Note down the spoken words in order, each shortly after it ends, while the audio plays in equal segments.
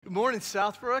Good morning,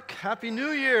 Southbrook. Happy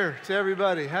New Year to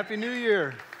everybody. Happy New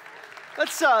Year.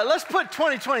 Let's put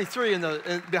 2023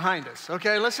 behind us,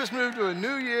 okay? Let's just move to a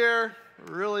new year.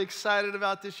 We're really excited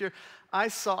about this year. I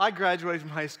graduated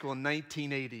from high school in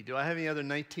 1980. Do I have any other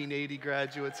 1980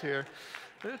 graduates here?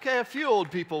 Okay, a few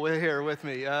old people here with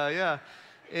me. Yeah.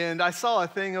 And I saw a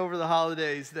thing over the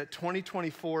holidays that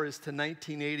 2024 is to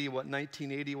 1980 what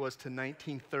 1980 was to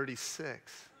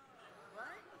 1936.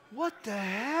 What the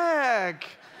heck?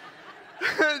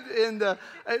 And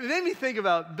it made me think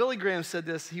about, Billy Graham said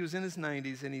this, he was in his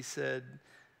 90s, and he said,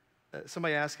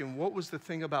 somebody asked him, what was the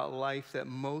thing about life that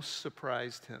most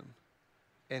surprised him?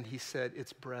 And he said,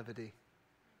 it's brevity.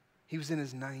 He was in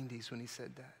his 90s when he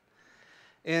said that.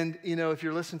 And, you know, if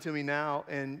you're listening to me now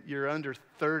and you're under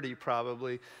 30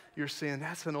 probably, you're saying,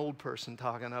 that's an old person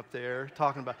talking up there,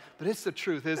 talking about, but it's the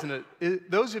truth, isn't it?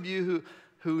 Those of you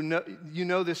who know, you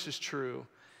know this is true.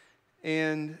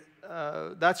 And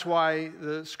that's why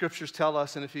the scriptures tell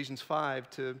us in Ephesians 5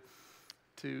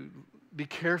 to be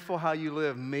careful how you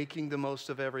live, making the most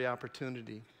of every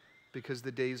opportunity, because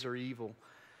the days are evil.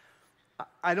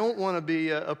 I don't want to be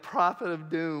a prophet of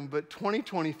doom, but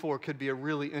 2024 could be a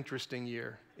really interesting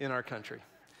year in our country.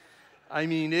 I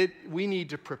mean, we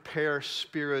need to prepare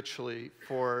spiritually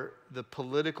for the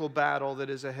political battle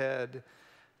that is ahead,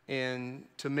 and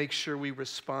to make sure we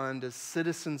respond as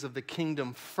citizens of the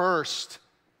kingdom first,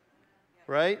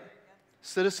 right?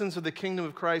 Citizens of the kingdom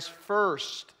of Christ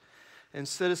first, and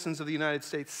citizens of the United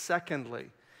States secondly.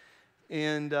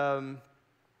 And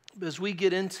as we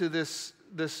get into this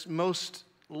most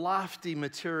lofty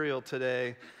material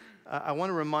today, I want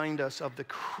to remind us of the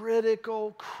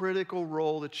critical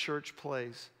role the church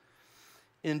plays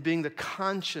in being the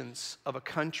conscience of a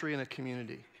country and a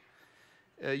community.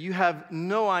 You have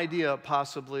no idea,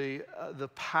 possibly, the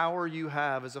power you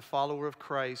have as a follower of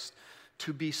Christ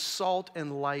to be salt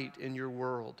and light in your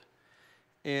world.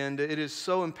 And it is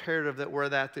so imperative that we're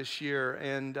that this year.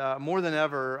 And more than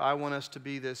ever, I want us to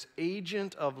be this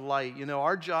agent of light. You know,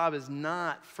 our job is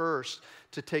not first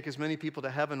to take as many people to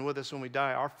heaven with us when we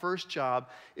die. Our first job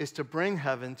is to bring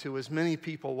heaven to as many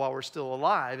people while we're still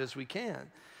alive as we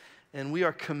can. And we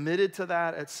are committed to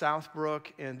that at Southbrook,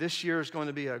 and this year is going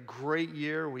to be a great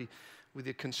year.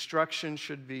 The construction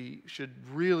should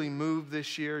really move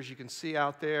this year, as you can see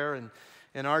out there,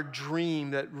 and our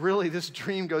dream, that really this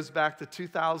dream goes back to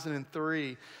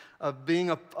 2003 of being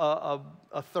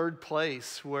a third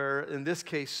place where, in this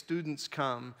case, students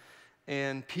come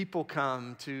and people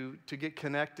come to get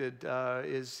connected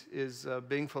is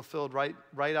being fulfilled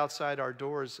right outside our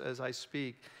doors as I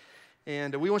speak.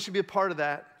 And we want you to be a part of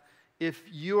that. If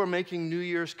you are making New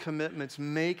Year's commitments,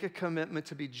 make a commitment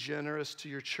to be generous to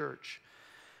your church.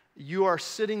 You are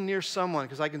sitting near someone,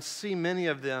 because I can see many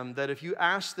of them, that if you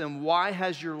ask them, why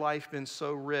has your life been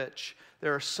so rich?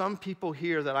 There are some people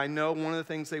here that I know one of the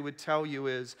things they would tell you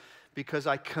is, because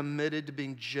I committed to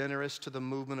being generous to the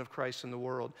movement of Christ in the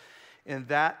world. And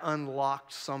that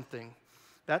unlocked something.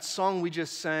 That song we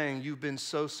just sang, You've Been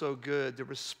So, So Good, to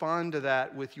respond to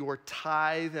that with your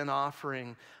tithe and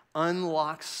offering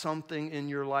unlocks something in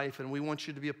your life, and we want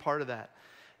you to be a part of that.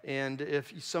 And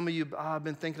if some of you have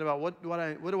been thinking about what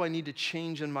do I need to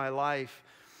change in my life,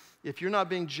 if you're not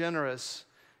being generous,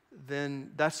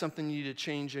 then that's something you need to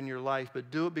change in your life.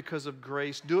 But do it because of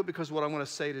grace. Do it because of what I'm going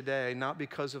to say today, not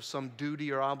because of some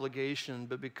duty or obligation,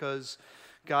 but because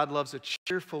God loves a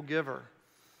cheerful giver.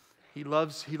 He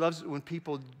loves it when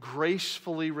people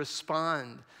gracefully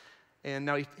respond. And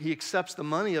now he accepts the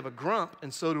money of a grump,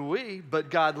 and so do we, but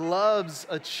God loves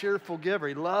a cheerful giver.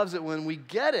 He loves it when we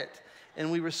get it,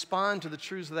 and we respond to the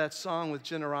truths of that song with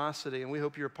generosity, and we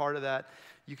hope you're a part of that.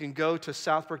 You can go to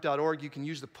southbrook.org. You can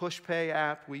use the PushPay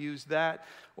app. We use that,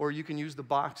 or you can use the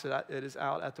box that is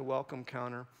out at the welcome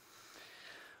counter.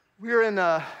 We're in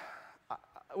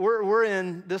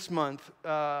this month.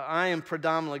 I am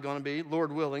predominantly going to be,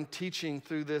 Lord willing, teaching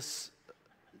through this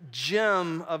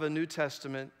gem of the New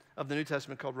Testament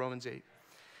called Romans 8. And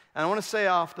I want to say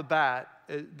off the bat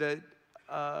that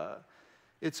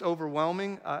it's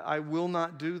overwhelming. I will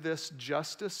not do this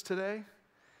justice today.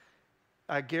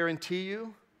 I guarantee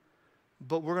you.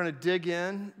 But we're going to dig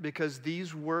in, because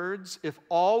these words, if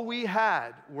all we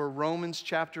had were Romans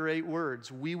chapter 8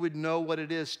 words, we would know what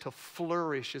it is to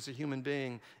flourish as a human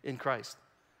being in Christ.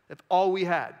 If all we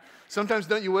had. Sometimes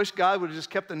don't you wish God would have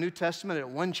just kept the New Testament at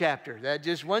one chapter,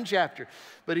 just one chapter.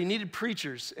 But he needed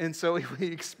preachers, and so he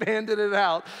expanded it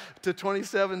out to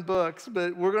 27 books.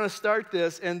 But we're going to start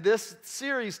this, and this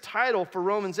series title for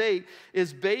Romans 8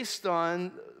 is based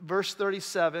on verse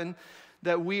 37.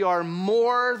 that we are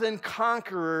more than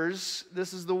conquerors.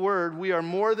 This is the word. We are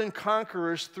more than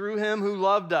conquerors through him who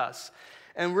loved us.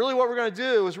 And really what we're going to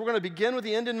do is we're going to begin with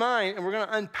the end in mind, and we're going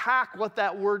to unpack what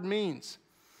that word means.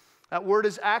 That word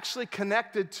is actually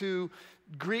connected to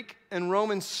Greek and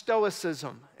Roman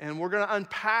Stoicism, and we're going to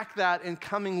unpack that in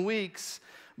coming weeks.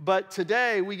 But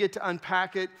today we get to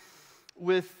unpack it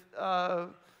with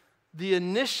the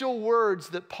initial words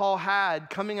that Paul had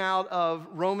coming out of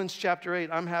Romans chapter 8.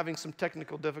 I'm having some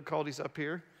technical difficulties up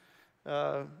here.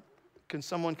 Can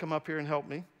someone come up here and help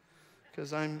me?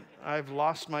 Because I've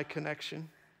lost my connection.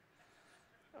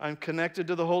 I'm connected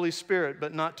to the Holy Spirit,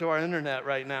 but not to our internet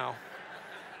right now.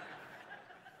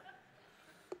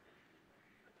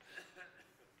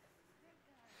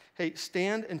 Hey,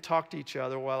 stand and talk to each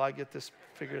other while I get this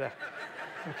figured out.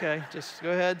 Okay, just go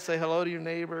ahead, say hello to your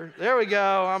neighbor. There we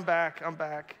go, I'm back.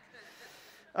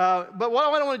 But what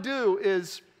I want to do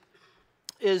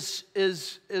is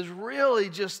really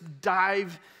just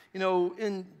dive,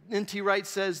 N.T. Wright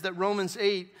says that Romans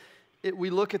 8, we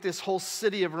look at this whole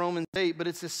city of Romans 8, but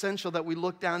it's essential that we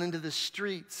look down into the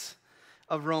streets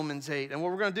of Romans 8. And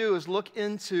what we're going to do is look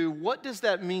into what does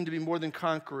that mean to be more than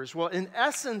conquerors? Well, in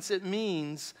essence, it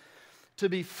means to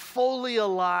be fully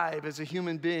alive as a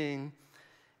human being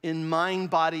in mind,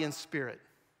 body, and spirit.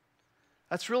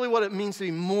 That's really what it means to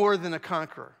be more than a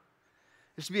conqueror.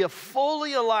 It's to be a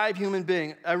fully alive human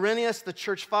being. Irenaeus, the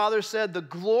church father, said the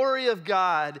glory of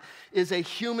God is a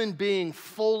human being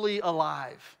fully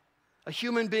alive. A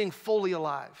human being fully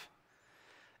alive.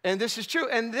 And this is true.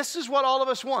 And this is what all of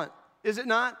us want, is it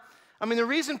not? I mean, the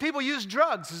reason people use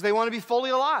drugs is they want to be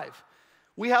fully alive.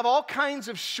 We have all kinds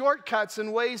of shortcuts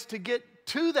and ways to get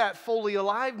to that fully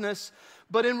aliveness,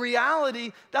 but in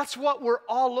reality, that's what we're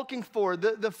all looking for.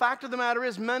 The fact of the matter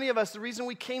is, many of us, the reason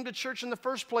we came to church in the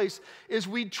first place is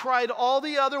we tried all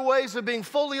the other ways of being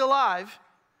fully alive,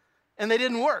 and they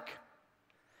didn't work.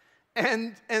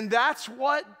 And that's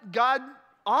what God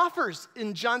offers.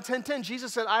 In John 10:10,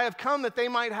 Jesus said, I have come that they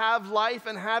might have life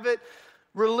and have it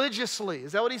religiously.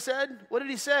 Is that what he said? What did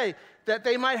he say? That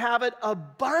they might have it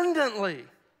abundantly.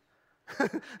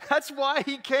 That's why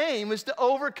he came, is to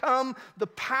overcome the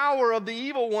power of the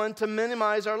evil one to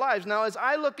minimize our lives. Now, as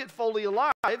I look at fully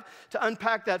alive, to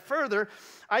unpack that further,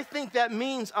 I think that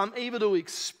means I'm able to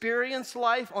experience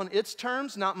life on its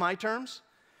terms, not my terms.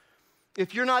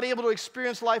 If you're not able to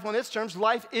experience life on its terms,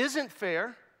 life isn't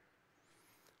fair.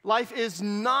 Life is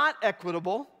not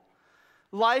equitable.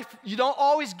 Life, you don't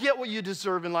always get what you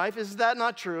deserve in life. Is that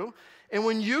not true? And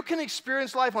when you can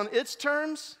experience life on its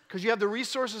terms, because you have the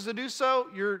resources to do so,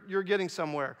 you're getting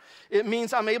somewhere. It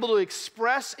means I'm able to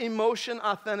express emotion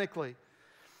authentically.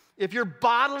 If you're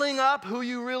bottling up who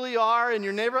you really are and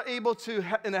you're never able to,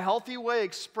 in a healthy way,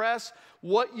 express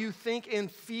what you think and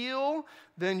feel,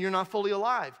 then you're not fully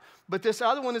alive. But this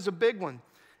other one is a big one.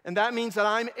 And that means that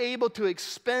I'm able to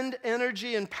expend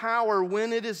energy and power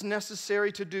when it is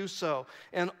necessary to do so.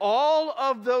 And all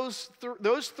of those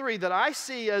three that I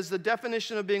see as the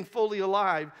definition of being fully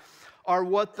alive are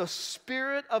what the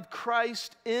Spirit of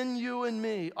Christ in you and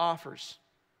me offers.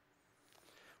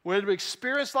 We're able to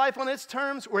experience life on its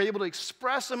terms. We're able to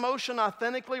express emotion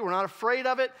authentically. We're not afraid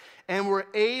of it. And we're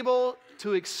able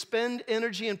to expend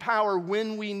energy and power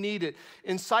when we need it.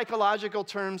 In psychological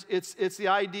terms, it's the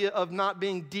idea of not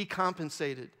being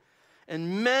decompensated.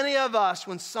 And many of us,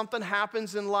 when something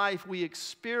happens in life, we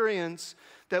experience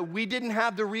that we didn't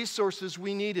have the resources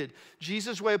we needed.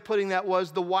 Jesus' way of putting that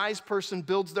was the wise person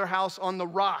builds their house on the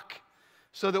rock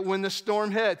so that when the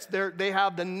storm hits, they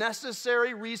have the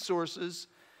necessary resources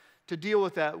to deal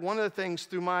with that. One of the things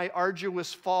through my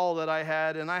arduous fall that I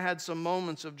had, and I had some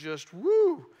moments of just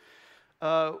woo,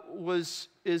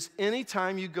 is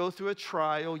anytime you go through a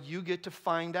trial, you get to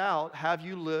find out, have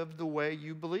you lived the way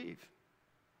you believe?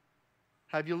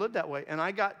 Have you lived that way? And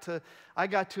I got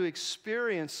to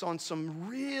experience on some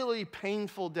really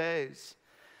painful days.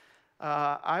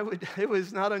 It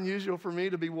was not unusual for me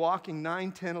to be walking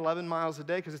 9, 10, 11 miles a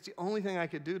day because it's the only thing I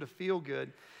could do to feel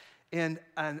good. And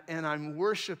I'm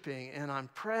worshiping, and I'm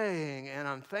praying, and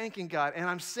I'm thanking God, and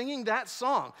I'm singing that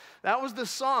song. That was the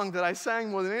song that I sang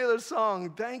more than any other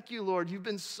song. Thank you, Lord. You've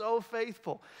been so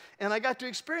faithful. And I got to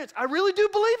experience, I really do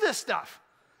believe this stuff.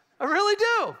 I really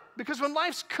do. Because when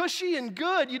life's cushy and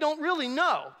good, you don't really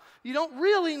know. You don't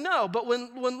really know. But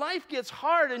when life gets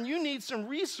hard and you need some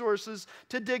resources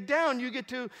to dig down, you get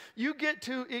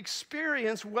to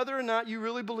experience whether or not you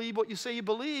really believe what you say you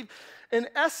believe. In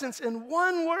essence, in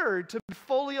one word, to be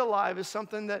fully alive is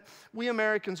something that we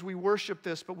Americans, we worship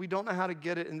this, but we don't know how to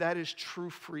get it, and that is true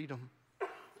freedom.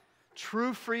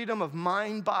 True freedom of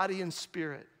mind, body, and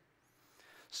spirit.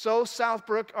 So,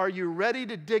 Southbrook, are you ready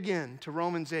to dig in to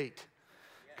Romans 8?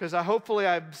 Because hopefully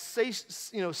I've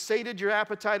sated your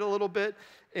appetite a little bit,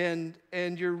 and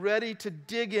you're ready to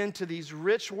dig into these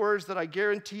rich words that I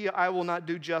guarantee you I will not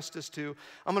do justice to.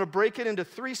 I'm going to break it into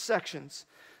 3 sections.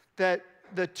 That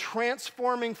the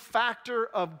transforming factor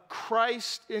of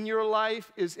Christ in your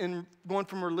life is in going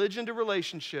from religion to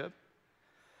relationship,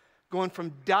 going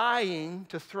from dying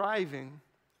to thriving,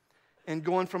 and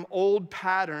going from old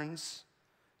patterns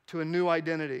to a new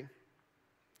identity.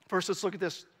 First, let's look at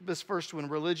this first one,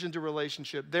 religion to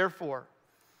relationship. Therefore,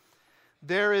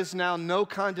 there is now no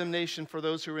condemnation for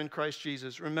those who are in Christ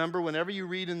Jesus. Remember, whenever you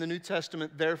read in the New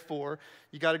Testament, therefore,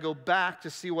 you got to go back to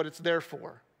see what it's there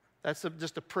for. That's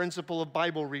just a principle of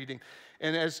Bible reading.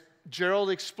 And as Gerald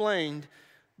explained,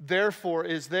 therefore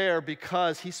is there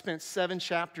because he spent 7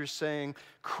 chapters saying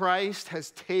Christ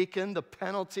has taken the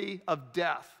penalty of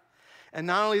death. And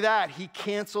not only that, he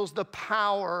cancels the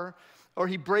power, or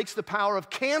he breaks the power of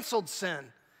canceled sin.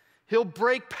 He'll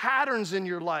break patterns in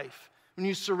your life when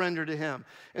you surrender to him.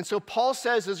 And so Paul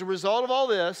says, as a result of all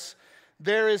this,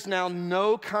 there is now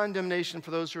no condemnation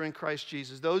for those who are in Christ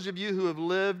Jesus. Those of you who have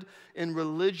lived in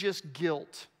religious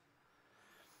guilt,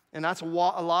 and that's a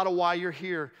lot of why you're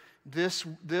here, this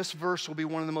verse will be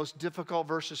one of the most difficult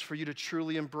verses for you to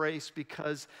truly embrace,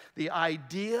 because the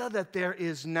idea that there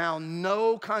is now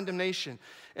no condemnation,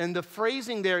 and the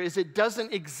phrasing there is it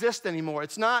doesn't exist anymore.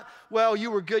 It's not, well, you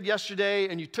were good yesterday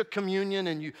and you took communion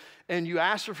and you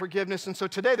asked for forgiveness, and so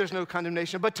today there's no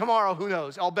condemnation, but tomorrow, who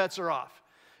knows? All bets are off.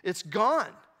 It's gone.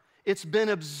 It's been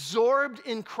absorbed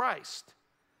in Christ.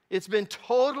 It's been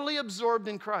totally absorbed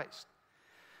in Christ.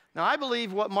 Now, I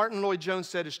believe what Martin Lloyd-Jones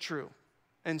said is true.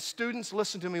 And students,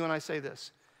 listen to me when I say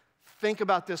this. Think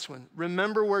about this one.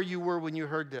 Remember where you were when you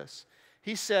heard this.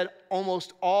 He said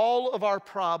almost all of our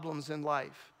problems in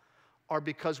life are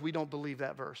because we don't believe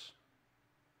that verse.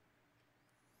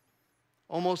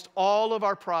 Almost all of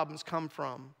our problems come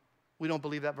from we don't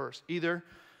believe that verse. Either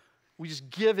we just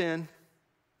give in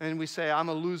and we say, I'm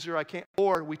a loser, I can't,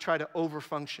 or we try to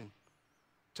overfunction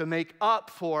to make up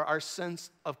for our sense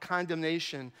of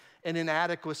condemnation and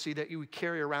inadequacy that we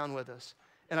carry around with us.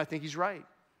 And I think he's right.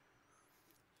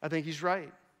 I think he's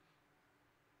right.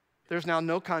 There's now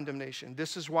no condemnation.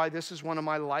 This is why this is one of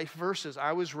my life verses.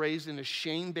 I was raised in a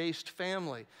shame-based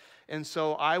family, and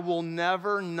so I will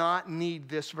never not need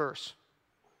this verse.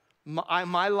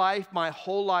 My life, my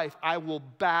whole life, I will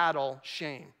battle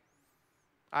shame.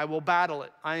 I will battle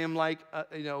it. I am like,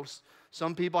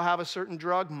 some people have a certain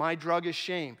drug. My drug is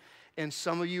shame. And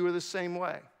some of you are the same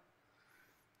way.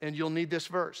 And you'll need this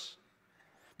verse.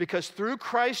 Because through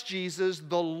Christ Jesus,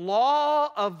 the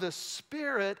law of the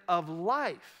Spirit of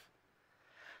life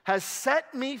has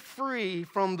set me free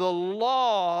from the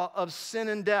law of sin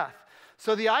and death.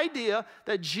 So the idea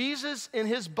that Jesus in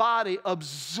his body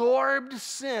absorbed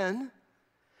sin,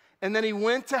 and then he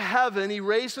went to heaven, he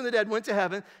raised from the dead, went to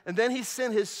heaven, and then he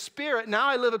sent his Spirit. Now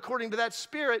I live according to that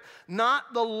Spirit,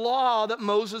 not the law that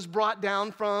Moses brought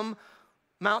down from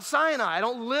Mount Sinai. I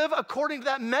don't live according to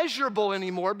that measurable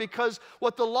anymore, because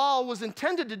what the law was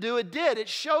intended to do, it did. It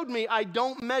showed me I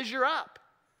don't measure up.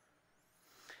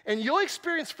 And you'll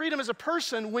experience freedom as a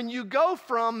person when you go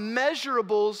from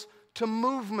measurables to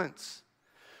movements.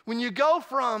 When you go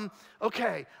from,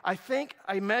 okay, I think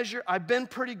I measure, I've been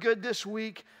pretty good this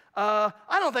week. I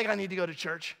don't think I need to go to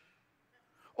church.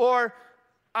 Or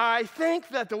I think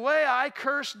that the way I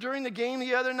cursed during the game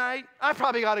the other night, I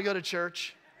probably got to go to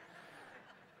church.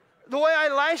 The way I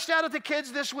lashed out at the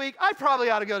kids this week, I probably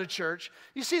ought to go to church.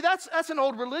 You see, that's an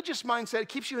old religious mindset. It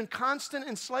keeps you in constant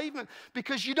enslavement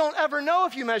because you don't ever know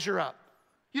if you measure up.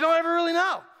 You don't ever really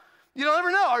know. You don't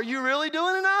ever know. Are you really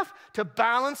doing enough to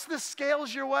balance the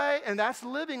scales your way? And that's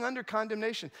living under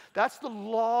condemnation. That's the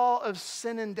law of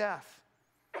sin and death.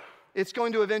 It's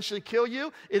going to eventually kill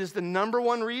you. It is the number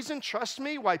one reason, trust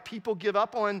me, why people give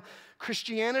up on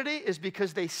Christianity is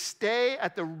because they stay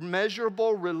at the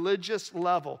measurable religious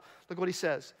level. Look what he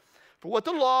says. For what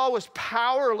the law was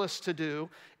powerless to do,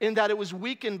 in that it was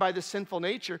weakened by the sinful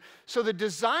nature. So the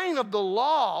design of the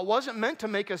law wasn't meant to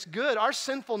make us good. Our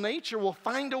sinful nature will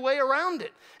find a way around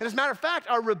it. And as a matter of fact,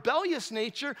 our rebellious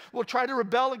nature will try to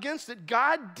rebel against it.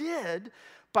 God did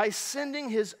by sending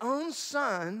his own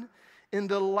son in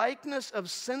the likeness of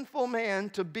sinful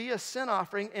man to be a sin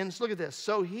offering. And look at this.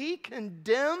 So he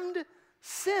condemned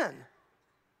sin.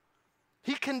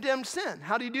 He condemned sin.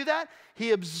 How did he do that?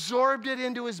 He absorbed it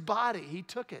into his body. He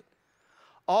took it.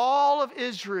 All of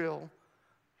Israel,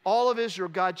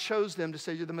 God chose them to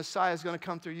say, the Messiah is going to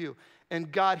come through you.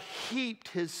 and God heaped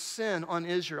his sin on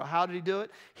Israel. How did he do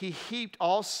it? He heaped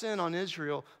all sin on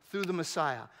Israel through the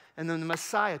Messiah. And then the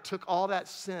Messiah took all that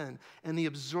sin and he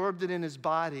absorbed it in his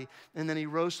body, and then he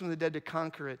rose from the dead to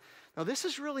conquer it. Now, this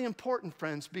is really important,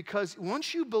 friends, because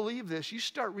once you believe this, you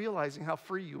start realizing how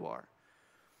free you are.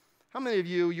 How many of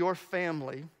you, your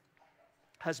family,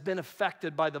 has been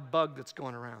affected by the bug that's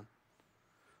going around?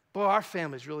 Boy, our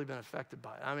family's really been affected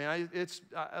by it. I mean,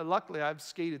 luckily I've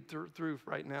skated through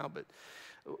right now,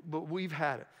 but we've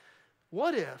had it.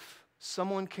 What if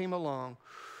someone came along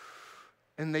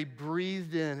and they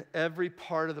breathed in every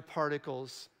part of the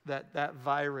particles that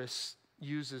virus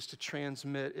uses to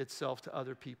transmit itself to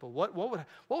other people? What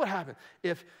would happen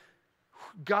if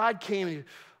God came and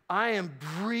I am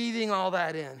breathing all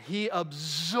that in? He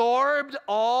absorbed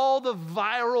all the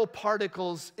viral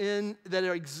particles that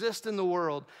exist in the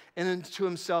world and into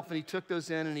himself, and he took those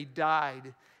in and he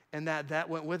died, and that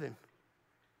went with him.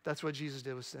 That's what Jesus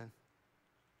did with sin.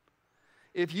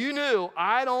 If you knew,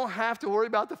 I don't have to worry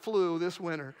about the flu this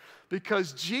winter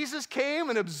because Jesus came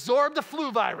and absorbed the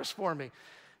flu virus for me.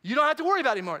 You don't have to worry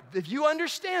about it anymore. If you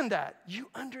understand that, you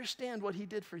understand what he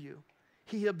did for you.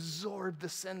 He absorbed the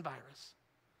sin virus.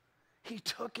 He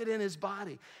took it in his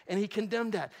body, and he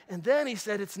condemned that. And then he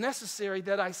said, it's necessary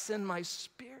that I send my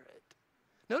Spirit.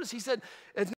 Notice he said,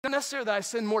 it's not necessary that I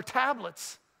send more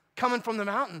tablets coming from the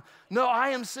mountain. No, I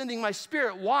am sending my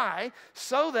Spirit. Why?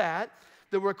 So that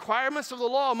the requirements of the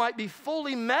law might be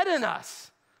fully met in us.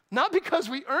 Not because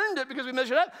we earned it, because we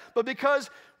measured up, but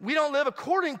because we don't live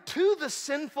according to the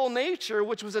sinful nature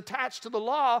which was attached to the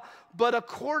law, but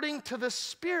according to the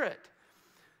Spirit.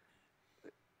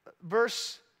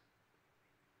 Verse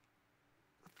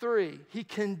 3, he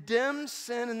condemns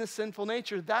sin and the sinful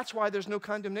nature. That's why there's no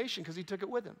condemnation, because he took it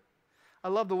with him. I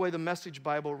love the way the Message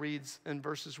Bible reads in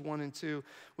verses 1 and 2.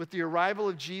 With the arrival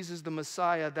of Jesus, the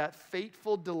Messiah, that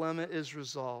fateful dilemma is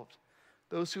resolved.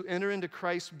 Those who enter into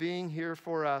Christ being here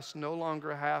for us no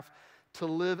longer have to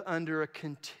live under a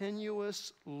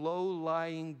continuous,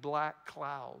 low-lying black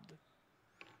cloud.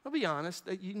 I'll be honest,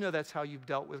 you know that's how you've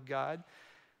dealt with God.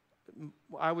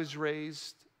 I was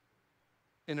raised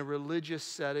in a religious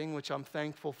setting, which I'm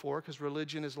thankful for, because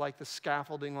religion is like the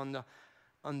scaffolding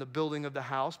on the building of the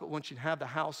house. But once you have the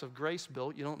house of grace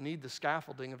built, you don't need the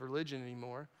scaffolding of religion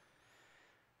anymore.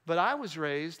 But I was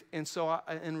raised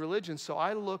in religion, so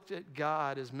I looked at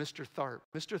God as Mr. Tharp.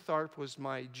 Mr. Tharp was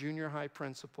my junior high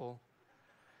principal.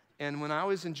 And when I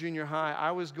was in junior high,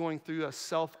 I was going through a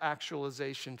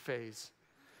self-actualization phase.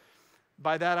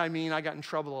 By that I mean I got in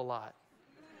trouble a lot.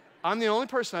 I'm the only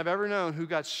person I've ever known who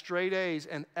got straight A's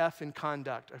and F in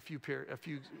conduct a few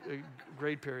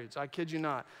grade periods. I kid you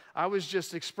not. I was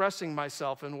just expressing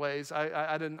myself in ways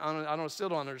I still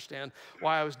don't understand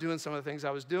why I was doing some of the things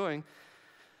I was doing.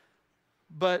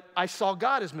 But I saw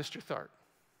God as Mr. Tharp.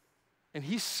 And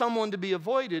he's someone to be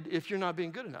avoided if you're not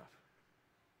being good enough.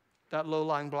 That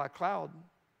low-lying black cloud,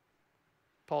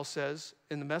 Paul says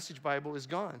in the Message Bible, is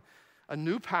gone. A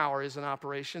new power is in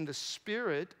operation. The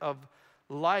Spirit of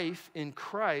life in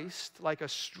Christ, like a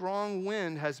strong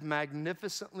wind, has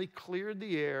magnificently cleared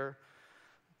the air.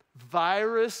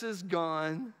 Virus is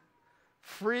gone,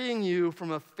 freeing you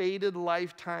from a fated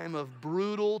lifetime of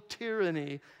brutal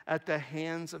tyranny at the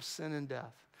hands of sin and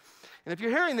death. And if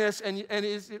you're hearing this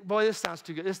boy, this sounds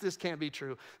too good. This can't be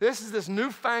true. This is this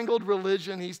newfangled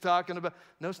religion he's talking about.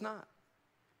 No, it's not.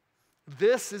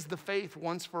 This is the faith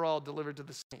once for all delivered to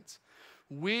the saints.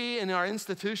 We, in our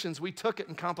institutions, we took it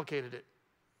and complicated it.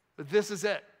 But this is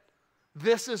it.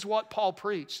 This is what Paul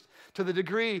preached, to the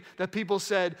degree that people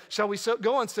said, shall we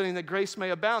go on sinning that grace may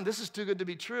abound? This is too good to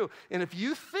be true. And if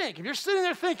you're sitting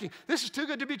there thinking, this is too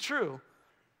good to be true,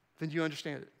 then you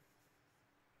understand it.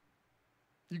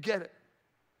 You get it.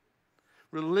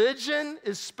 Religion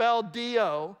is spelled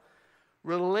D-O.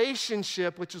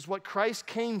 Relationship, which is what Christ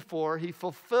came for. He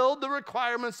fulfilled the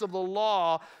requirements of the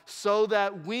law so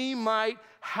that we might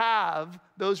have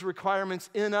those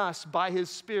requirements in us by his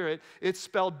Spirit. It's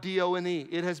spelled D-O-N-E.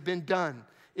 It has been done.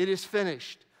 It is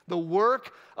finished. The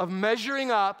work of measuring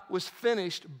up was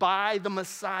finished by the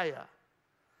Messiah.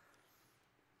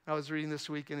 I was reading this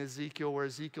week in Ezekiel, where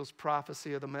Ezekiel's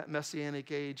prophecy of the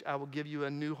Messianic age, I will give you a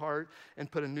new heart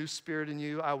and put a new spirit in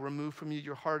you. I will remove from you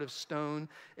your heart of stone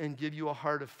and give you a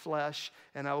heart of flesh,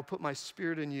 and I will put my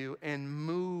Spirit in you and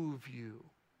move you.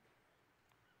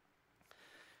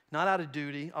 Not out of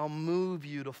duty, I'll move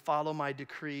you to follow my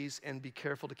decrees and be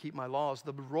careful to keep my laws.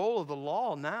 The role of the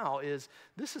law now is,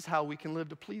 this is how we can live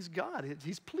to please God.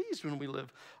 He's pleased when we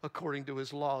live according to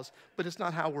his laws, but it's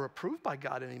not how we're approved by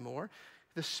God anymore.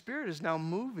 The Spirit is now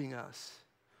moving us.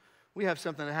 We have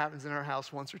something that happens in our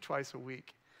house once or twice a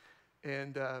week.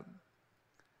 And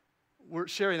we're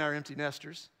sharing our empty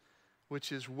nesters,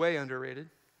 which is way underrated.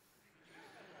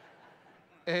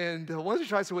 And once or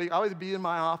twice a week, I'll either be in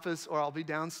my office or I'll be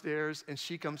downstairs, and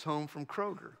she comes home from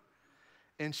Kroger.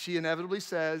 And she inevitably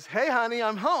says, "Hey, honey,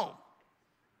 I'm home."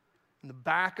 And the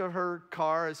back of her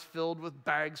car is filled with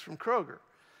bags from Kroger.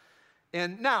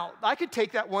 And now, I could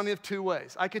take that one of two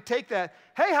ways. I could take that,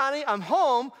 "Hey, honey, I'm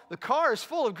home. The car is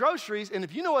full of groceries, and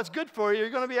if you know what's good for you, you're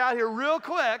going to be out here real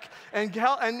quick, and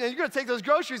you're going to take those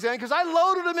groceries in because I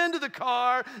loaded them into the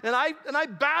car, and I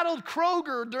battled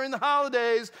Kroger during the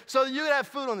holidays so that you could have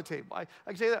food on the table." I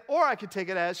could say that, or I could take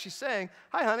it as she's saying,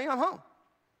 "Hi, honey, I'm home."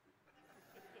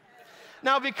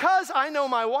 Now, because I know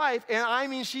my wife, and I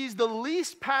mean she's the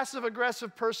least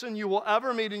passive-aggressive person you will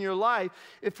ever meet in your life,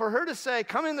 if for her to say,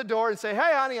 come in the door and say,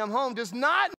 "Hey, honey, I'm home," does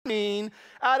not mean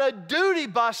at a duty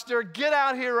buster, "Get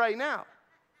out here right now."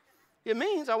 It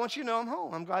means, "I want you to know I'm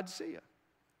home. I'm glad to see you."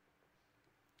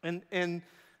 And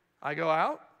I go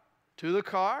out to the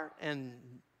car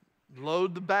and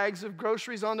load the bags of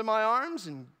groceries onto my arms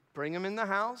and bring them in the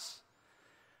house.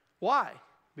 Why?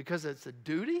 Because it's a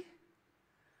duty?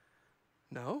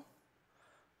 No,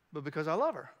 but because I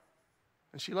love her,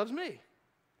 and she loves me.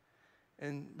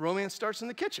 And romance starts in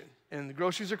the kitchen, and the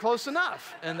groceries are close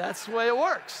enough, and that's the way it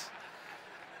works.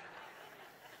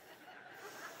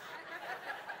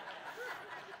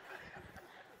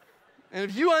 And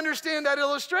if you understand that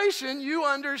illustration, you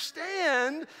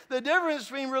understand the difference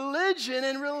between religion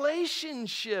and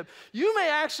relationship. You may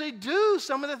actually do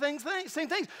some of the same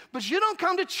things, but you don't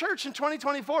come to church in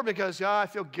 2024 because, I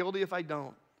feel guilty if I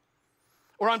don't.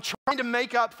 Or I'm trying to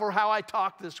make up for how I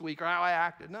talked this week or how I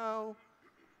acted. No.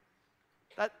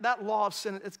 That law of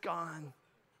sin, it's gone.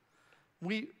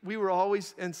 We were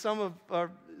always, and some of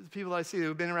our people I see who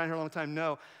have been around here a long time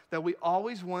know, that we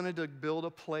always wanted to build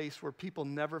a place where people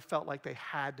never felt like they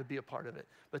had to be a part of it,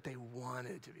 but they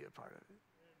wanted to be a part of it.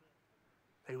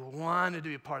 They wanted to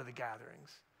be a part of the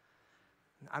gatherings.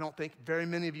 And I don't think very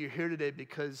many of you are here today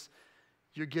because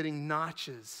you're getting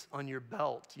notches on your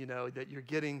belt, that you're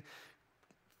getting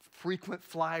frequent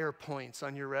flyer points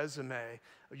on your resume.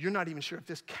 You're not even sure if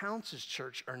this counts as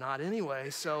church or not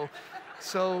anyway. So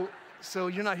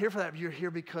you're not here for that. You're here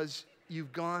because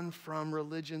you've gone from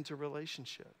religion to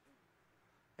relationship.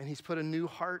 And he's put a new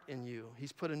heart in you.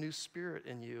 He's put a new spirit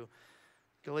in you.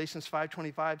 Galatians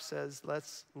 5:25 says,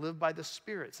 let's live by the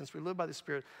Spirit. Since we live by the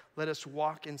Spirit, let us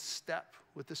walk in step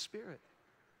with the Spirit.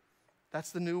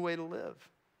 That's the new way to live.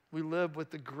 We live with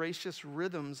the gracious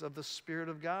rhythms of the Spirit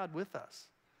of God with us.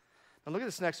 Now look at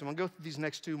this next one. I'm going to go through these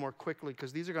next two more quickly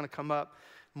because these are going to come up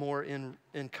more in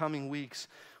coming weeks.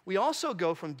 We also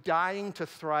go from dying to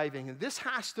thriving. And this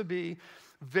has to be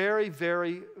very,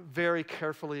 very, very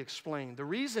carefully explained. The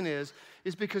reason is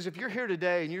because if you're here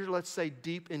today and you're, let's say,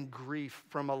 deep in grief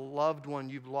from a loved one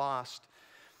you've lost,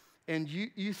 and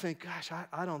you think, gosh,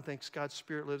 I don't think God's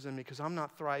Spirit lives in me because I'm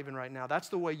not thriving right now. That's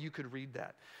the way you could read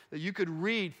that. That you could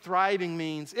read thriving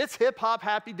means it's hip-hop,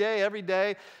 happy day every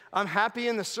day. I'm happy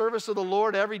in the service of the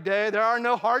Lord every day. There are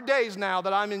no hard days now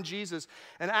that I'm in Jesus.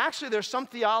 And actually, there's some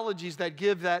theologies that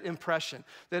give that impression,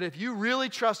 that if you really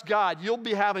trust God, you'll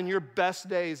be having your best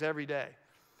days every day.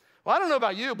 Well, I don't know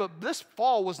about you, but this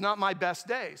fall was not my best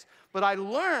days. But I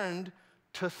learned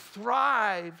to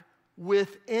thrive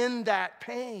within that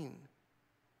pain.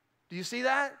 Do you see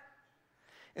that?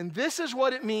 And this is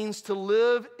what it means to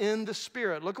live in the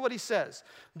Spirit. Look at what he says.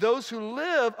 Those who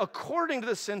live according to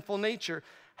the sinful nature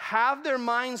have their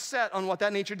mind set on what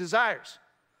that nature desires.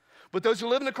 But those who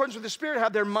live in accordance with the Spirit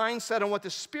have their mind set on what the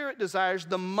Spirit desires.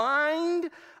 The mind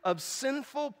of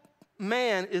sinful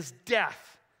man is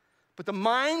death, but the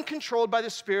mind controlled by the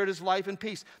Spirit is life and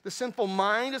peace. The sinful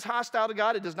mind is hostile to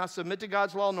God. It does not submit to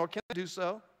God's law, nor can it do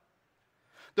so.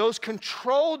 Those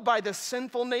controlled by the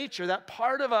sinful nature, that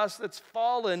part of us that's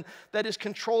fallen, that is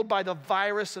controlled by the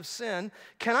virus of sin,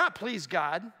 cannot please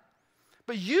God.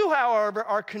 But you, however,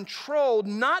 are controlled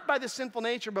not by the sinful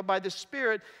nature, but by the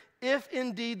Spirit, if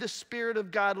indeed the Spirit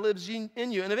of God lives in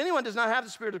you. And if anyone does not have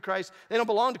the Spirit of Christ, they don't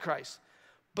belong to Christ.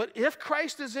 But if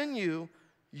Christ is in you,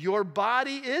 your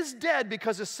body is dead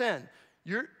because of sin.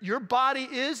 Your body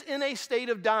is in a state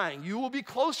of dying. You will be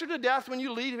closer to death when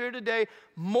you leave here today,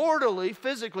 mortally,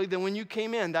 physically, than when you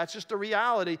came in. That's just a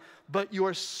reality. But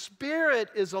your spirit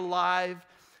is alive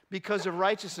because of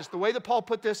righteousness. The way that Paul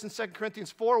put this in 2 Corinthians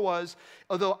 4 was,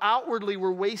 although outwardly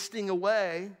we're wasting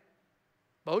away,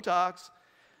 Botox,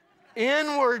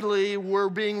 inwardly we're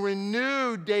being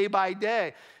renewed day by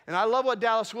day. And I love what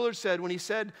Dallas Willard said when he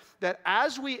said that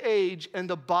as we age and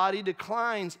the body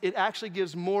declines, it actually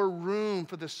gives more room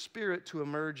for the Spirit to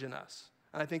emerge in us.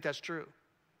 And I think that's true.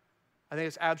 I think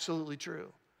it's absolutely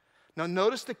true. Now,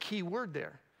 notice the key word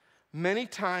there. Many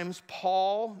times,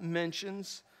 Paul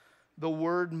mentions the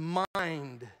word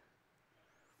mind.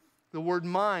 The word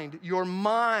mind. Your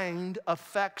mind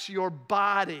affects your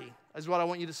body, is what I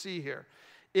want you to see here.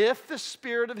 If the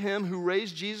Spirit of Him who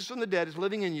raised Jesus from the dead is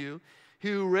living in you,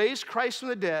 who raised Christ from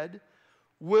the dead,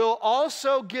 will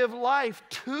also give life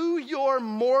to your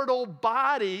mortal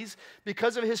bodies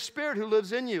because of His Spirit who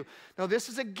lives in you. Now this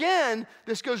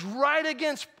goes right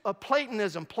against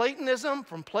Platonism. Platonism,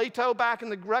 from Plato back in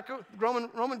the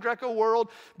Roman Greco world,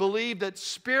 believed that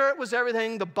spirit was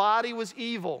everything, the body was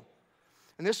evil.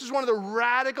 And this is one of the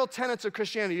radical tenets of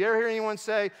Christianity. You ever hear anyone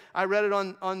say, I read it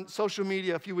on social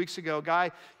media a few weeks ago, a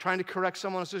guy trying to correct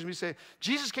someone on social media saying,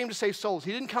 Jesus came to save souls.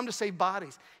 He didn't come to save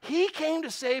bodies. He came to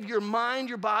save your mind,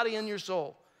 your body, and your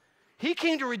soul. He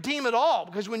came to redeem it all,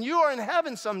 because when you are in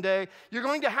heaven someday, you're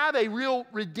going to have a real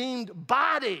redeemed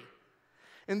body.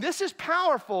 And this is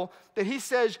powerful that he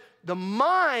says the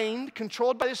mind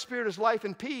controlled by the Spirit is life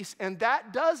and peace, and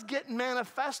that does get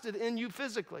manifested in you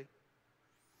physically.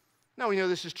 Now, we know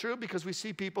this is true because we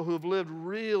see people who have lived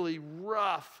really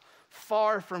rough,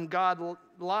 far from God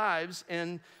lives,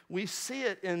 and we see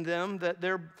it in them that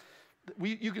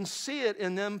you can see it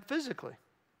in them physically.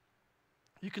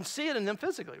 You can see it in them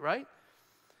physically, right?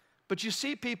 But you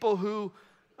see people who,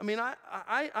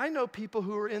 I know people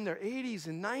who are in their 80s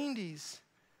and 90s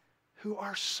who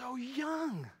are so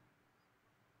young.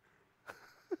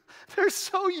 They're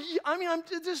so,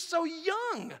 they're just so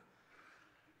young.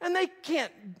 And they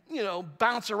can't,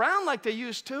 bounce around like they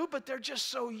used to, but they're just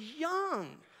so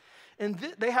young. And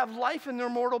they have life in their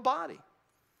mortal body.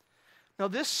 Now,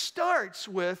 this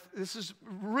is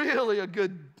really a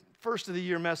good first of the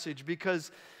year message because,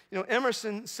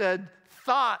 Emerson said,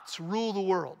 thoughts rule the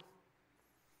world.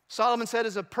 Solomon said,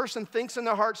 as a person thinks in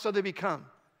their heart, so they become.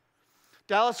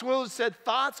 Dallas Willard said,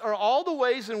 thoughts are all the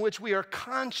ways in which we are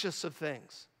conscious of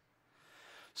things.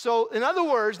 So, in other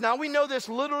words, now we know this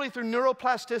literally through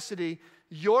neuroplasticity,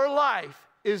 your life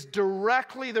is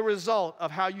directly the result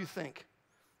of how you think.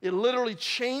 It literally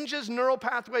changes neural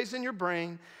pathways in your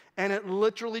brain, and it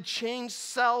literally changes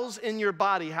cells in your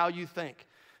body, how you think.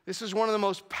 This is one of the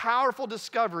most powerful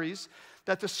discoveries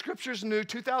that the Scriptures knew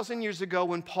 2,000 years ago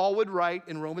when Paul would write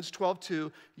in Romans 12:2,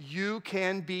 you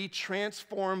can be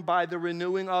transformed by the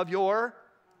renewing of your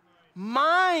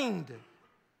mind.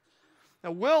 Now,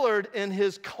 Willard, in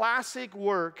his classic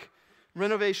work,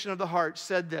 Renovation of the Heart,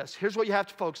 said this. Here's what you have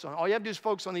to focus on. All you have to do is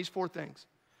focus on these 4 things.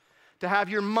 To have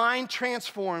your mind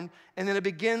transformed, and then it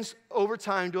begins over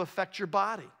time to affect your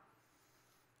body,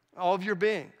 all of your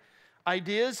being.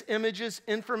 Ideas, images,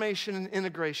 information, and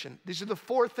integration. These are the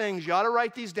 4 things. You ought to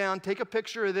write these down. Take a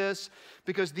picture of this,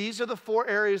 because these are the 4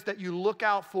 areas that you look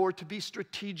out for to be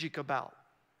strategic about.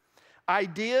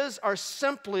 Ideas are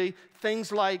simply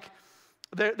things like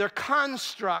they're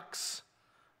constructs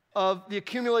of the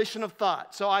accumulation of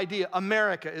thought. So idea,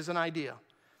 America is an idea.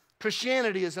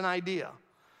 Christianity is an idea.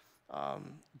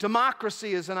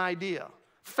 Democracy is an idea.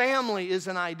 Family is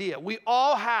an idea. We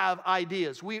all have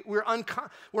ideas. We're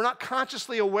not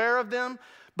consciously aware of them,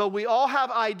 but we all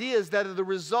have ideas that are the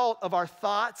result of our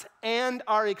thoughts and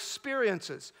our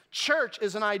experiences. Church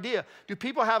is an idea. Do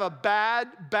people have a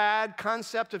bad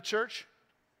concept of church?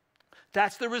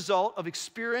 That's the result of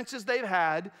experiences they've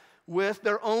had with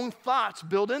their own thoughts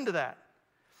built into that.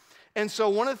 And so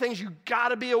one of the things you got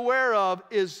to be aware of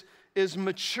is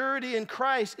maturity in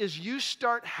Christ is you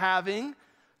start having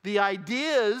the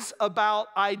ideas about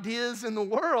ideas in the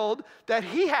world that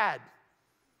he had.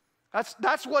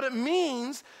 That's what it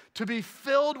means to be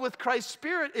filled with Christ's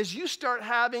Spirit, is you start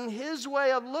having his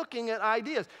way of looking at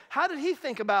ideas. How did he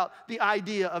think about the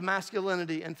idea of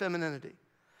masculinity and femininity?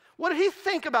 What did he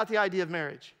think about the idea of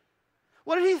marriage?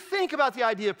 What did he think about the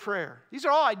idea of prayer? These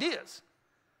are all ideas.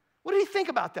 What did he think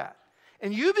about that?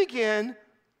 And you begin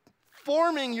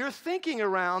forming your thinking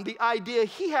around the idea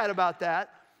he had about that,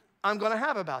 I'm going to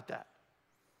have about that.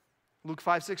 Luke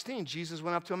 5:16, Jesus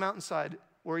went up to a mountainside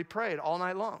where he prayed all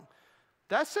night long.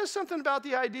 That says something about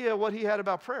the idea of what he had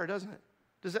about prayer, doesn't it?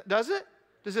 Does it?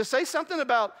 Does it say something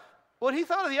about what he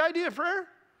thought of the idea of prayer?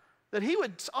 That he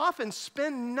would often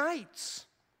spend nights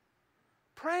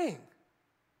praying.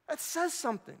 That says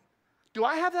something. Do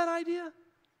I have that idea?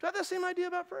 Do I have that same idea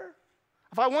about prayer?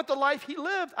 If I want the life he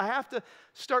lived, I have to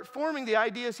start forming the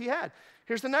ideas he had.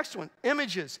 Here's the next one,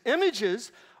 images.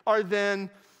 Images are then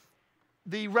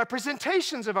the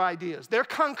representations of ideas. They're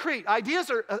concrete. Ideas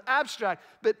are abstract,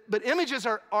 but images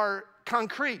are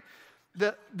concrete.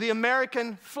 The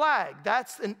American flag,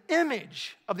 that's an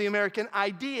image of the American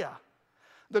idea.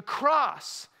 The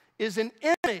cross is an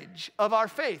image of our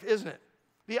faith, isn't it?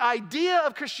 The idea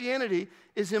of Christianity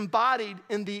is embodied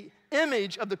in the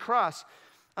image of the cross.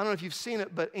 I don't know if you've seen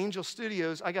it, but Angel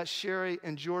Studios, I got Sherry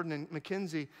and Jordan and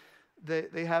Mackenzie.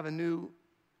 They have a new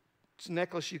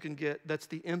necklace you can get that's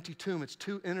the empty tomb. It's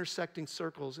two intersecting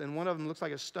circles, and one of them looks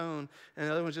like a stone, and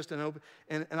the other one's just an open.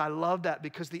 And I love that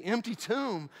because the empty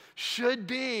tomb should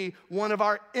be one of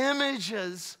our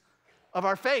images of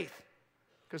our faith,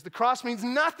 because the cross means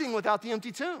nothing without the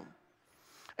empty tomb.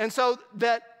 And so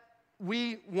that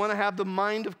we want to have the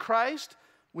mind of Christ,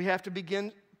 we have to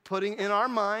begin putting in our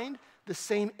mind the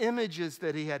same images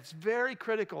that he had. It's very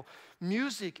critical.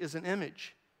 Music is an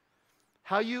image.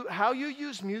 How you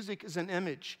use music is an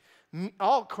image.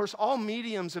 Of course, all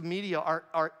mediums of media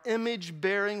are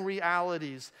image-bearing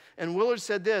realities. And Willard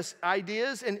said this,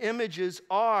 ideas and images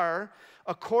are,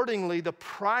 accordingly, the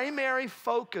primary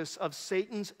focus of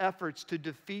Satan's efforts to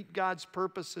defeat God's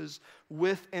purposes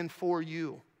with and for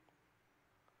you.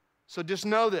 So just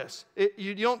know this.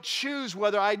 You don't choose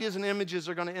whether ideas and images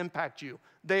are going to impact you.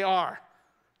 They are.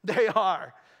 They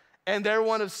are. And they're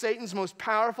one of Satan's most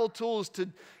powerful tools to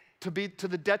be to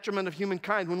the detriment of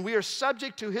humankind. When we are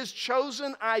subject to his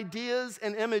chosen ideas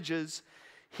and images,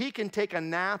 he can take a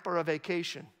nap or a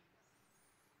vacation.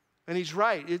 And he's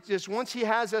right. It's just once he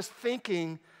has us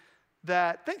thinking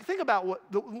that, think about what,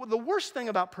 the worst thing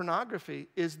about pornography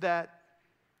is that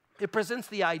it presents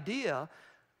the idea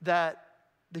that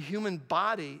the human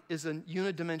body is a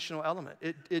unidimensional element.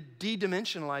 It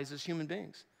de-dimensionalizes human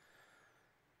beings.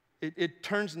 It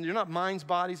turns, you're not minds,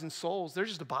 bodies, and souls. They're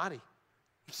just a body.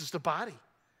 It's just a body.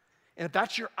 And if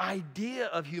that's your idea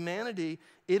of humanity,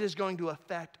 it is going to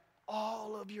affect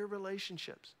all of your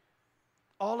relationships.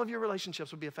 All of your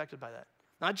relationships will be affected by that.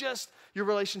 Not just your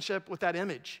relationship with that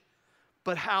image,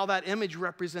 but how that image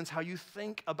represents how you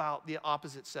think about the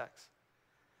opposite sex.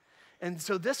 And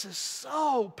so this is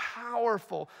so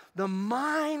powerful. The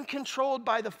mind controlled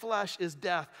by the flesh is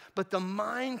death, but the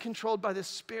mind controlled by the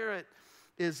Spirit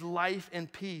is life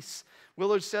and peace.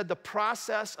 Willard said the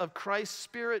process of Christ's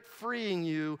Spirit freeing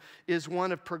you is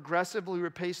one of progressively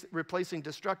replacing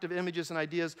destructive images and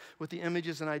ideas with the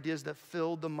images and ideas that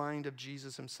filled the mind of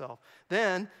Jesus himself.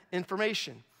 Then,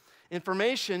 information.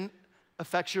 Information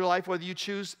affects your life whether you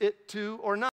choose it to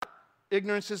or not.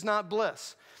 Ignorance is not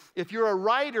bliss. If you're a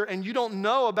writer and you don't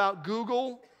know about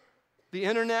Google, the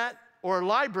internet, or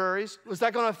libraries, is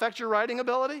that going to affect your writing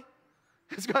ability?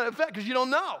 It's going to affect because you don't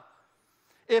know.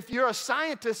 If you're a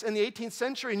scientist in the 18th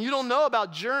century and you don't know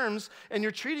about germs and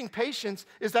you're treating patients,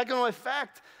 is that going to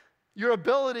affect your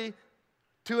ability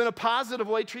to, in a positive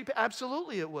way, treat people?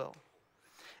 Absolutely it will.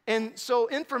 And so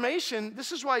information,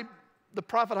 this is why the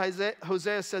prophet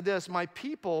Hosea said this, my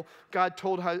people, God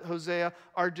told Hosea,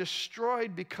 are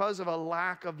destroyed because of a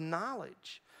lack of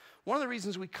knowledge. One of the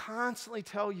reasons we constantly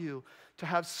tell you to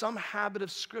have some habit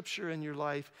of Scripture in your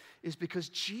life is because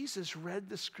Jesus read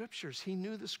the Scriptures. He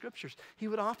knew the Scriptures. He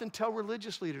would often tell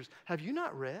religious leaders, have you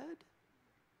not read?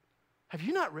 Have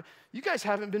you not read? You guys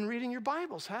haven't been reading your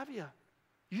Bibles, have you?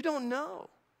 You don't know.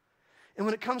 And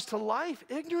when it comes to life,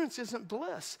 ignorance isn't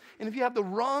bliss. And if you have the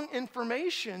wrong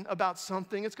information about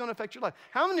something, it's going to affect your life.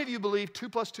 How many of you believe 2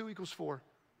 + 2 = 4?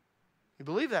 You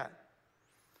believe that?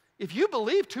 If you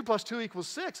believe 2 + 2 =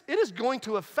 6, it is going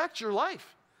to affect your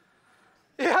life.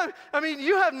 Yeah, I mean,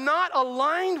 you have not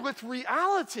aligned with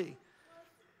reality.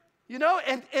 You know,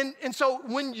 and so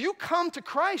when you come to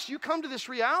Christ, you come to this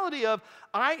reality of,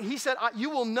 he said, you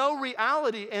will know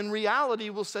reality, and reality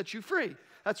will set you free.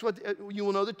 That's what, you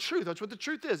will know the truth. That's what the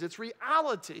truth is. It's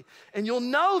reality. And you'll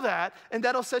know that, and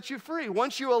that'll set you free.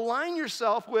 Once you align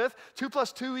yourself with 2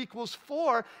 + 2 =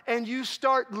 4, and you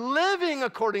start living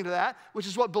according to that, which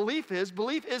is what belief is.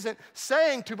 Belief isn't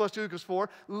saying 2 + 2 = 4.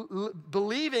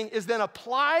 Believing is then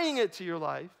applying it to your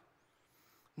life.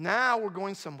 Now we're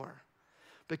going somewhere.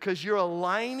 Because you're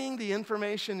aligning the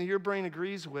information that your brain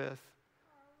agrees with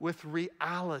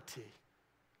reality.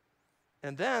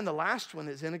 And then the last one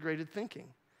is integrated thinking.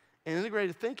 And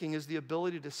integrated thinking is the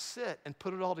ability to sit and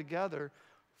put it all together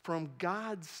from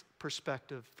God's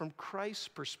perspective, from Christ's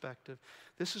perspective.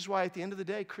 This is why at the end of the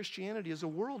day, Christianity is a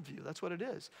worldview. That's what it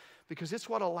is. Because it's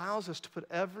what allows us to put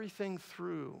everything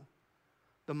through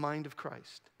the mind of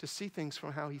Christ, to see things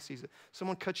from how he sees it.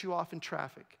 Someone cuts you off in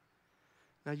traffic.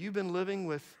 Now you've been living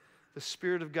with the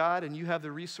Spirit of God and you have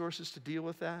the resources to deal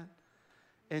with that.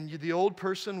 And the old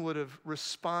person would have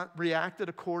reacted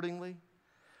accordingly.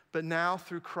 But now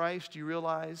through Christ, you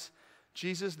realize,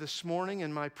 Jesus, this morning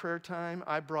in my prayer time,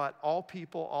 I brought all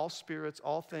people, all spirits,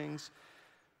 all things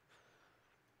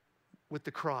with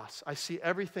the cross. I see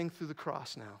everything through the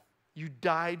cross now. You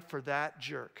died for that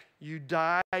jerk. You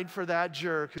died for that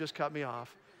jerk who just cut me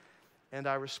off. and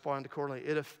I respond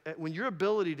accordingly. When your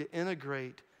ability to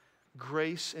integrate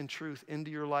grace and truth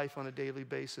into your life on a daily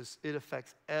basis, it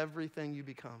affects everything you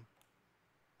become.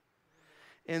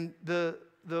 And the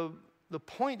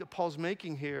point that Paul's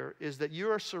making here is that you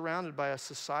are surrounded by a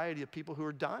society of people who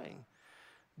are dying.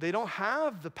 They don't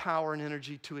have the power and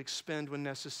energy to expend when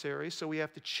necessary, so we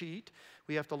have to cheat,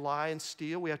 we have to lie and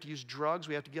steal, we have to use drugs,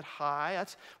 we have to get high.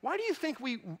 Why do you think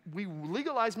we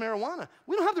legalize marijuana?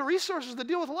 We don't have the resources to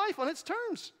deal with life on its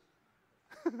terms.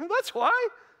 That's why.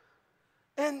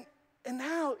 And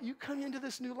now you come into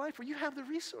this new life where you have the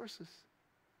resources.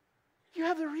 You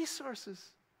have the resources.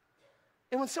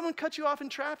 And when someone cuts you off in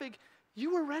traffic,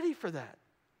 you were ready for that.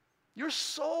 Your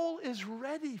soul is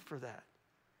ready for that.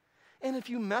 And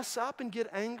if you mess up and get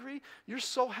angry, your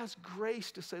soul has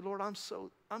grace to say, Lord, I'm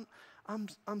so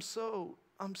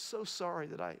sorry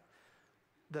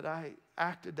that I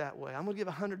acted that way. I'm going to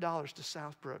give $100 to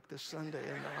Southbrook this Sunday in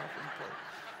the offering plate.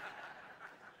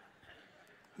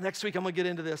 Next week, I'm going to get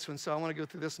into this one, so I want to go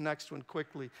through this next one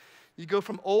quickly. You go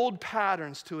from old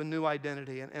patterns to a new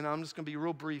identity, and I'm just going to be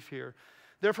real brief here.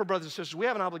 Therefore, brothers and sisters, we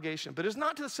have an obligation, but it's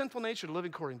not to the sinful nature to live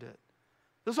according to it.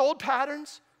 Those old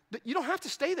patterns, you don't have to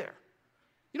stay there.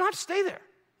 You don't have to stay there.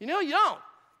 You don't.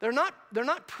 They're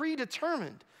not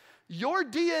predetermined. Your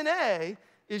DNA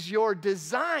is your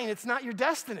design. It's not your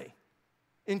destiny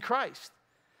in Christ.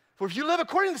 For if you live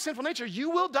according to the sinful nature,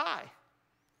 you will die.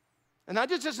 And that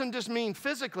doesn't just mean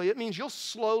physically. It means you'll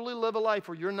slowly live a life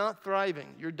where you're not thriving.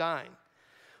 You're dying.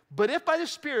 But if by the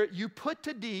Spirit you put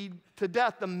to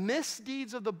death the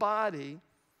misdeeds of the body,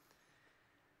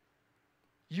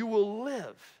 you will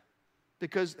live.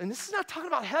 And this is not talking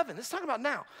about heaven, this is talking about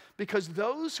now. Because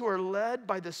those who are led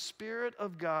by the Spirit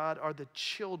of God are the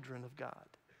children of God.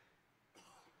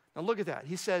 Now look at that.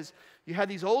 He says, you had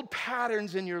these old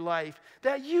patterns in your life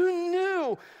that you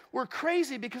knew were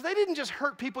crazy because they didn't just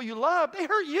hurt people you loved, they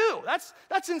hurt you.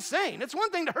 That's insane. It's one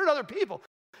thing to hurt other people.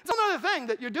 It's another thing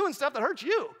that you're doing stuff that hurts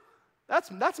you.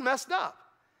 That's messed up.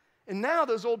 And now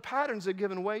those old patterns are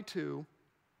given way to,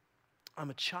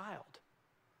 I'm a child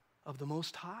of the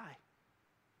Most High.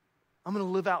 I'm going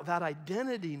to live out that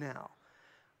identity now.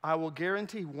 I will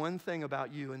guarantee one thing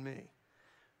about you and me.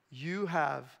 You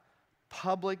have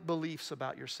public beliefs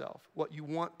about yourself, what you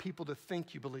want people to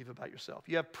think you believe about yourself.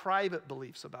 You have private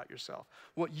beliefs about yourself,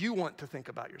 what you want to think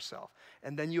about yourself.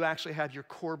 And then you actually have your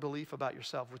core belief about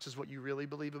yourself, which is what you really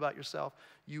believe about yourself.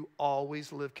 You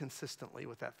always live consistently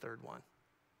with that third one.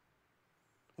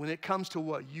 When it comes to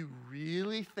what you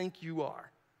really think you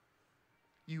are,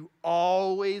 you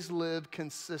always live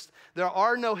consistent. There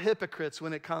are no hypocrites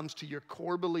when it comes to your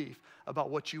core belief about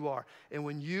what you are. And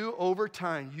when you, over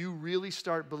time, you really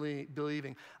start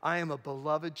believing, I am a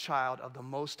beloved child of the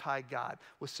Most High God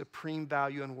with supreme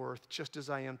value and worth, just as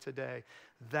I am today,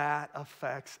 that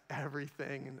affects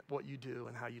everything in what you do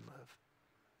and how you live.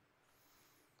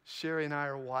 Sherry and I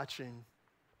are watching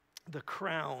The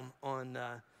Crown on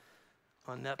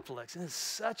Netflix. And it's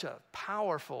such a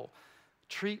powerful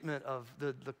treatment of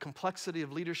the complexity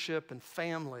of leadership and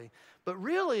family. But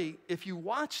really, if you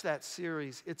watch that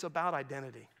series, it's about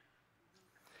identity.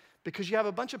 Because you have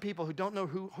a bunch of people who don't know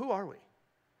who are we?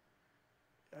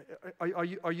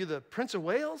 Are you the Prince of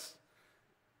Wales?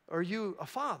 Are you a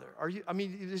father?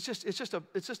 It's just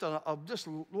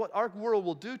what our world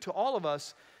will do to all of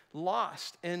us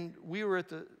lost. And we were at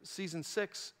the season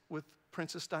 6 with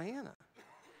Princess Diana.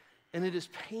 And it is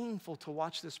painful to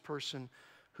watch this person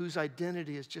whose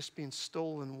identity is just being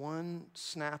stolen one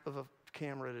snap of a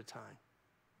camera at a time.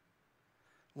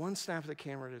 One snap of the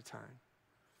camera at a time.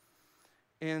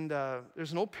 And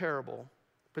there's an old parable,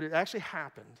 but it actually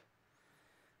happened.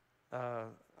 I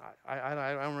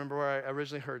don't remember where I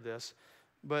originally heard this,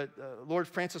 but Lord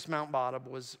Francis Mountbatten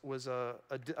was a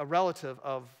relative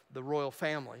of the royal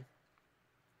family,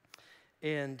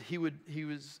 and he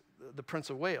was the Prince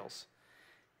of Wales.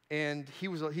 And he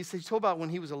told about when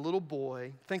he was a little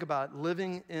boy, think about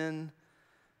living in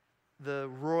the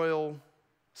royal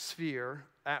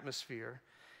atmosphere,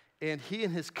 and he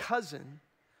and his cousin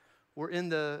were in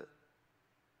the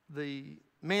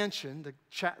mansion,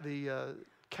 the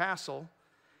castle,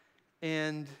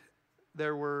 and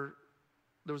there was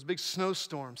a big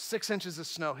snowstorm. 6 inches of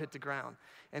snow hit the ground.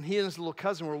 And he and his little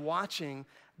cousin were watching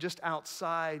just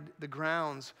outside the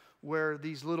grounds where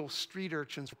these little street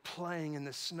urchins were playing in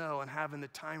the snow and having the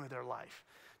time of their life.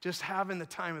 Just having the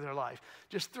time of their life.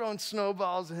 Just throwing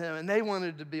snowballs at him. And they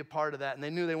wanted to be a part of that. And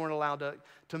they knew they weren't allowed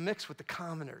to mix with the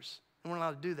commoners. They weren't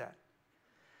allowed to do that.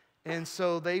 And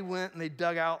so they went and they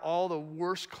dug out all the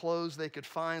worst clothes they could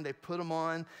find. They put them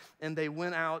on, and they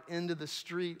went out into the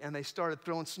street, and they started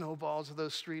throwing snowballs at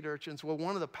those street urchins. Well,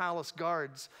 one of the palace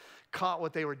guards caught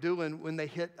what they were doing when they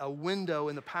hit a window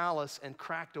in the palace and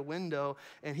cracked a window,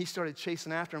 and he started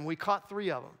chasing after them. We caught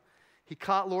 3 of them. He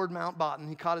caught Lord Mountbatten,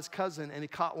 he caught his cousin, and he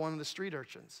caught one of the street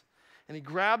urchins. And he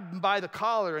grabbed him by the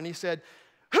collar, and he said,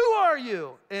 "Who are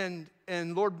you?" And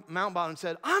Lord Mountbatten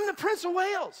said, "I'm the Prince of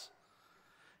Wales."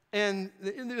 And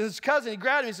his cousin, he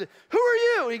grabbed him, he said, "Who are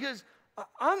you?" He goes,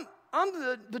 I'm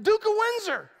the Duke of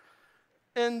Windsor.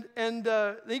 And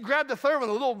he grabbed the third one,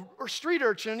 the little street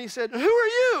urchin, and he said, "Who are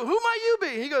you? Who might you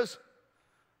be?" He goes,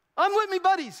 "I'm with me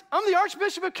buddies. I'm the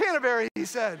Archbishop of Canterbury," he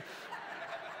said.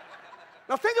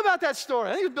 Now think about that story.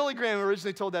 I think it was Billy Graham who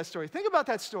originally told that story. Think about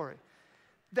that story.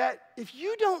 That if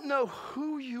you don't know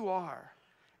who you are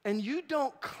and you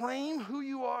don't claim who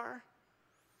you are,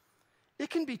 it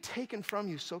can be taken from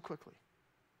you so quickly.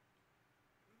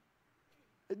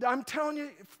 I'm telling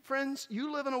you, friends,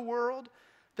 you live in a world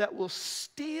that will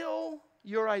steal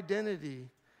your identity,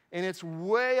 and it's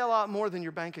way a lot more than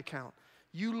your bank account.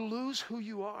 You lose who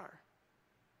you are.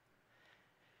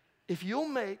 If you'll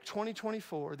make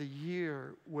 2024 the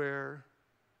year where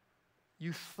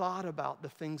you thought about the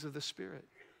things of the Spirit,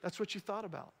 that's what you thought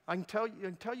about. I can tell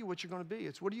you what you're going to be.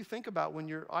 It's what do you think about when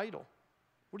you're idle?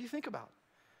 What do you think about?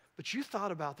 But you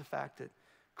thought about the fact that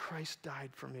Christ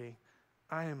died for me.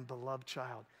 I am a beloved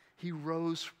child. He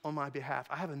rose on my behalf.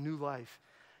 I have a new life.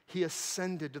 He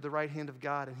ascended to the right hand of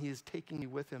God, and he is taking me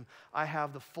with him. I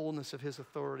have the fullness of his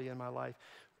authority in my life.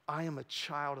 I am a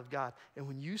child of God. And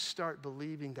when you start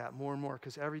believing that more and more,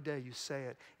 because every day you say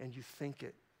it and you think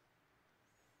it,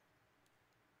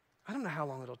 I don't know how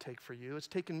long it'll take for you. It's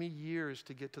taken me years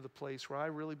to get to the place where I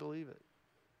really believe it.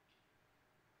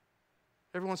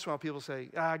 Every once in a while people say,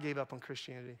 I gave up on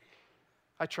Christianity.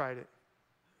 I tried it.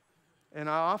 And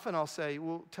I'll say,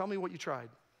 well, tell me what you tried.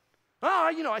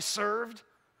 I served.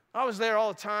 I was there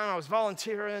all the time. I was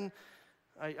volunteering.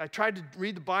 I tried to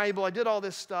read the Bible. I did all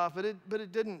this stuff, but it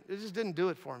just didn't do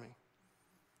it for me.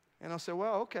 And I'll say,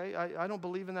 well, okay, I don't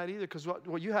believe in that either, because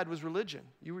what you had was religion.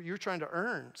 You were trying to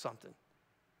earn something.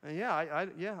 And I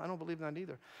don't believe in that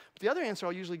either. But the other answer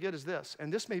I'll usually get is this,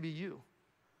 and this may be you.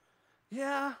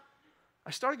 Yeah,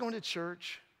 I started going to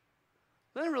church.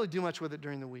 I didn't really do much with it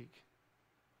during the week.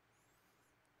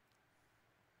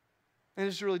 And it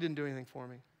just really didn't do anything for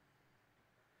me.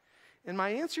 And my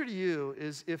answer to you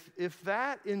is if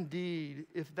that indeed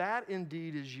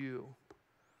is you,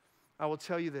 I will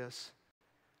tell you this.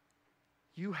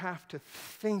 You have to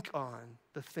think on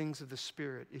the things of the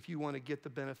Spirit if you want to get the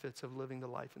benefits of living the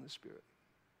life in the Spirit.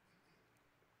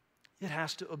 It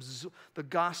has to absorb, the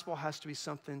gospel has to be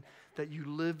something that you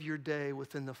live your day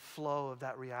within the flow of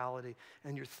that reality.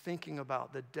 And you're thinking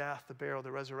about the death, the burial,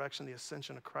 the resurrection, the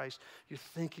ascension of Christ. You're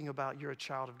thinking about you're a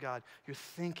child of God. You're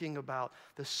thinking about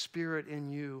the Spirit in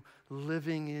you,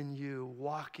 living in you,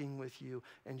 walking with you,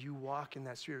 and you walk in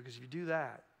that Spirit. Because if you do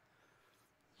that,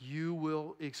 you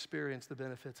will experience the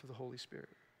benefits of the Holy Spirit.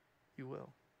 You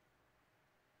will.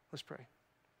 Let's pray.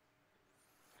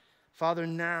 Father,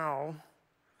 now,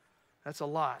 that's a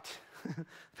lot.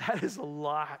 That is a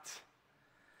lot.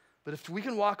 But if we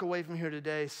can walk away from here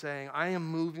today saying, I am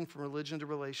moving from religion to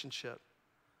relationship.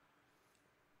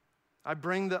 I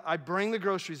bring the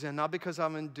groceries in, not because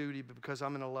I'm in duty, but because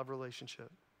I'm in a love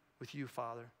relationship with you,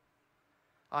 Father.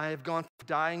 I have gone from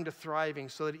dying to thriving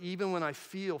so that even when I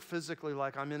feel physically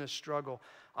like I'm in a struggle,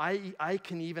 I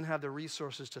can even have the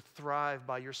resources to thrive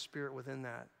by your Spirit within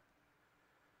that.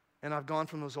 And I've gone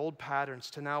from those old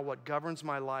patterns to now what governs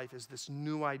my life is this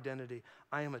new identity.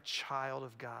 I am a child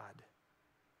of God.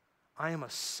 I am a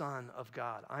son of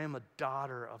God. I am a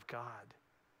daughter of God.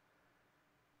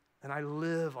 And I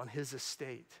live on his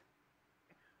estate.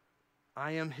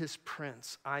 I am his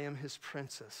prince. I am his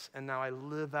princess. And now I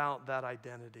live out that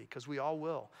identity, because we all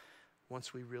will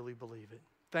once we really believe it.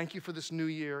 Thank you for this new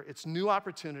year. It's new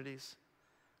opportunities.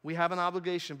 We have an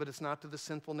obligation, but it's not to the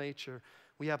sinful nature.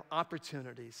 We have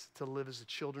opportunities to live as the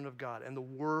children of God. And the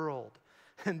world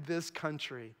and this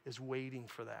country is waiting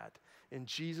for that. In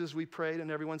Jesus we prayed,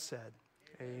 and everyone said,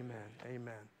 amen.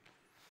 Amen.